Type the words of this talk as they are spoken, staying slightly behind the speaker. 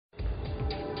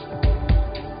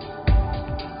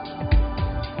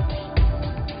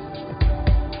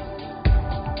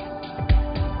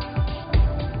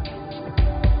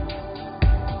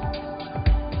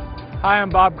Hi,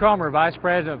 I'm Bob Cromer, Vice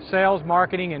President of Sales,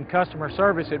 Marketing, and Customer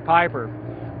Service at Piper.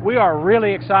 We are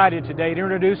really excited today to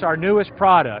introduce our newest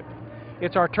product.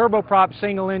 It's our turboprop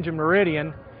single-engine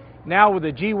Meridian, now with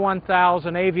the G1000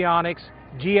 avionics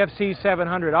GFC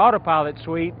 700 autopilot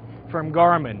suite from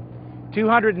Garmin.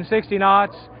 260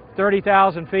 knots,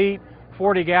 30,000 feet,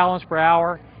 40 gallons per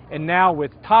hour, and now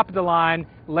with top-of-the-line,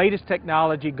 latest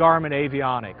technology Garmin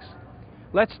avionics.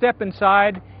 Let's step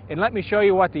inside and let me show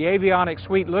you what the avionics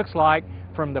suite looks like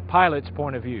from the pilot's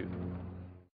point of view.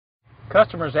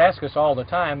 Customers ask us all the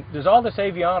time, does all this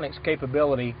avionics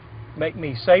capability make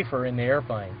me safer in the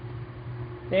airplane?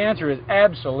 The answer is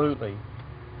absolutely.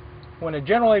 When a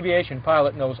general aviation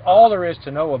pilot knows all there is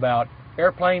to know about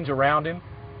airplanes around him,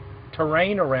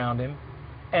 terrain around him,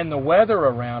 and the weather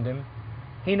around him,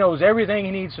 he knows everything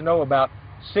he needs to know about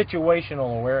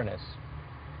situational awareness.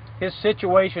 His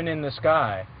situation in the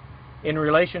sky in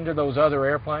relation to those other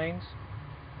airplanes,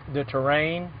 the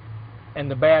terrain,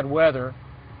 and the bad weather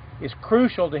is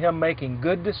crucial to him making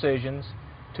good decisions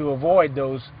to avoid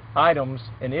those items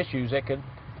and issues that could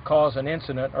cause an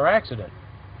incident or accident.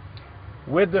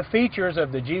 With the features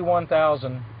of the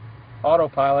G1000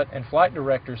 autopilot and flight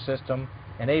director system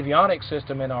and avionics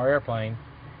system in our airplane,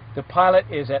 the pilot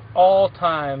is at all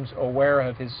times aware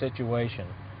of his situation.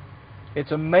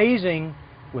 It's amazing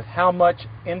with how much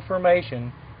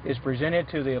information is presented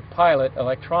to the pilot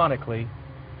electronically,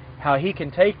 how he can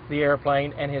take the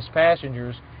airplane and his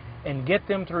passengers and get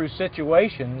them through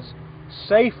situations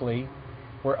safely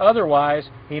where otherwise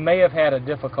he may have had a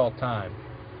difficult time.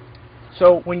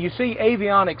 So when you see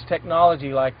avionics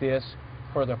technology like this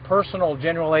for the personal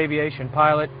general aviation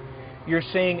pilot, you're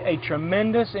seeing a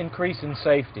tremendous increase in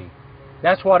safety.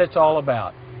 That's what it's all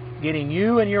about, getting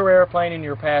you and your airplane and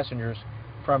your passengers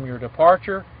from your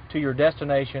departure to your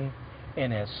destination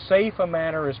in as safe a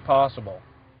manner as possible.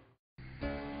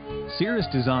 Cirrus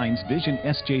Design's Vision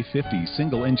SJ50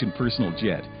 single-engine personal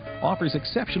jet offers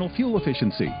exceptional fuel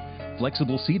efficiency,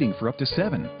 flexible seating for up to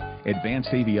 7, advanced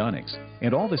avionics,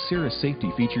 and all the Cirrus safety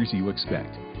features you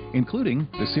expect, including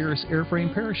the Cirrus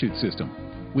airframe parachute system.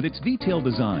 With its detailed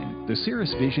design, the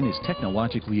Cirrus Vision is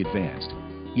technologically advanced,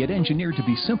 yet engineered to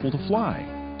be simple to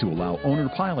fly, to allow owner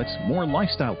pilots more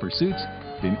lifestyle pursuits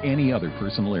than any other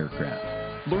personal aircraft.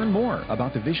 Learn more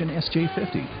about the Vision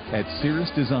SJ50 at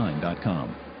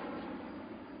cirrusdesign.com.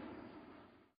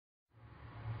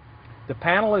 The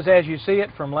panel is as you see it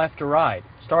from left to right.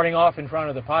 Starting off in front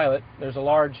of the pilot, there's a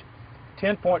large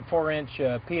 10.4-inch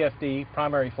PFD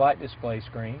primary flight display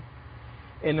screen.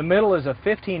 In the middle is a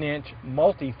 15-inch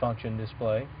multi-function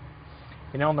display.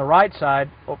 And on the right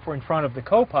side, over in front of the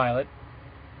co-pilot,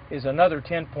 is another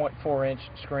 10.4-inch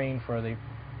screen for the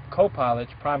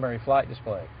co-pilot's primary flight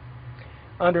display.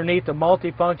 Underneath the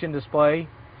multi-function display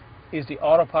is the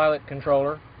autopilot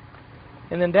controller.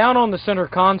 And then down on the center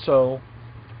console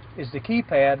is the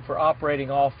keypad for operating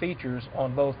all features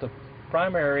on both the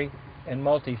primary and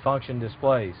multi-function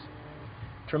displays.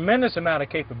 Tremendous amount of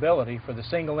capability for the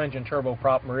single-engine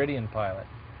turboprop Meridian pilot.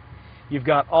 You've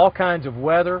got all kinds of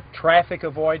weather, traffic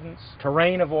avoidance,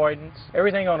 terrain avoidance,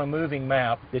 everything on a moving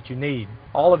map that you need.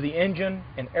 All of the engine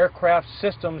and aircraft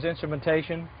systems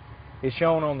instrumentation is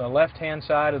shown on the left-hand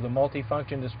side of the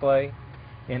multi-function display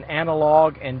in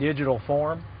analog and digital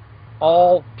form.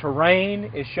 All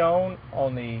terrain is shown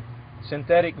on the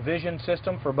synthetic vision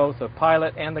system for both the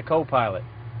pilot and the co-pilot.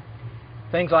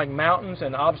 Things like mountains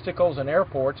and obstacles and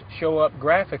airports show up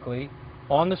graphically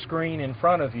on the screen in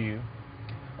front of you,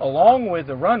 along with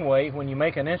the runway when you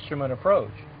make an instrument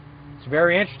approach. It's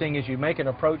very interesting as you make an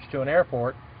approach to an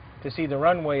airport to see the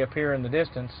runway appear in the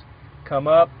distance, come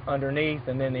up underneath,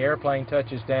 and then the airplane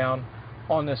touches down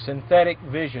on the synthetic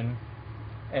vision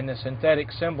and the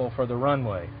synthetic symbol for the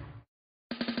runway.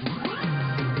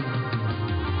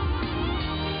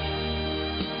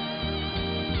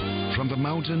 From the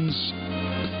mountains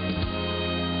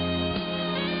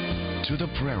to the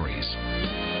prairies,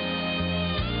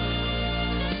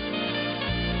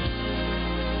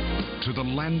 to the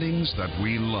landings that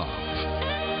we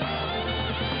love,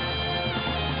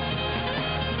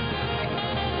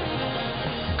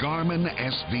 Garmin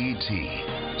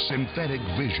SVT, synthetic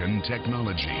vision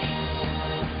technology.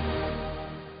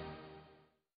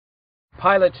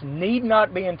 Pilots need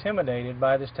not be intimidated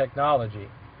by this technology.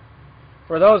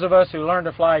 For those of us who learned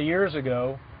to fly years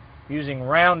ago using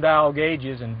round dial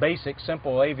gauges and basic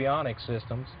simple avionics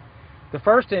systems, the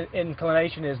first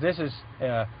inclination is this is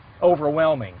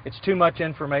overwhelming. It's too much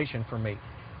information for me.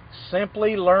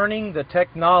 Simply learning the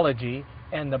technology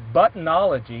and the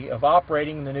buttonology of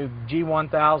operating the new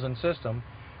G1000 system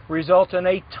results in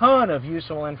a ton of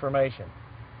useful information.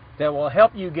 that will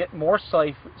help you get more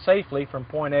safely from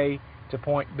point A to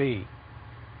point B.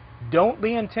 Don't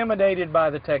be intimidated by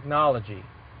the technology.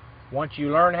 Once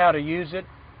you learn how to use it,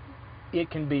 it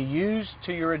can be used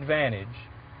to your advantage.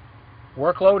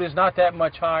 Workload is not that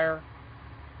much higher.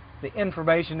 The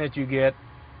information that you get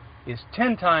is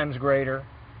 10 times greater,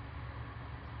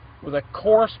 with a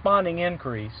corresponding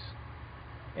increase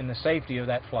in the safety of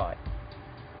that flight.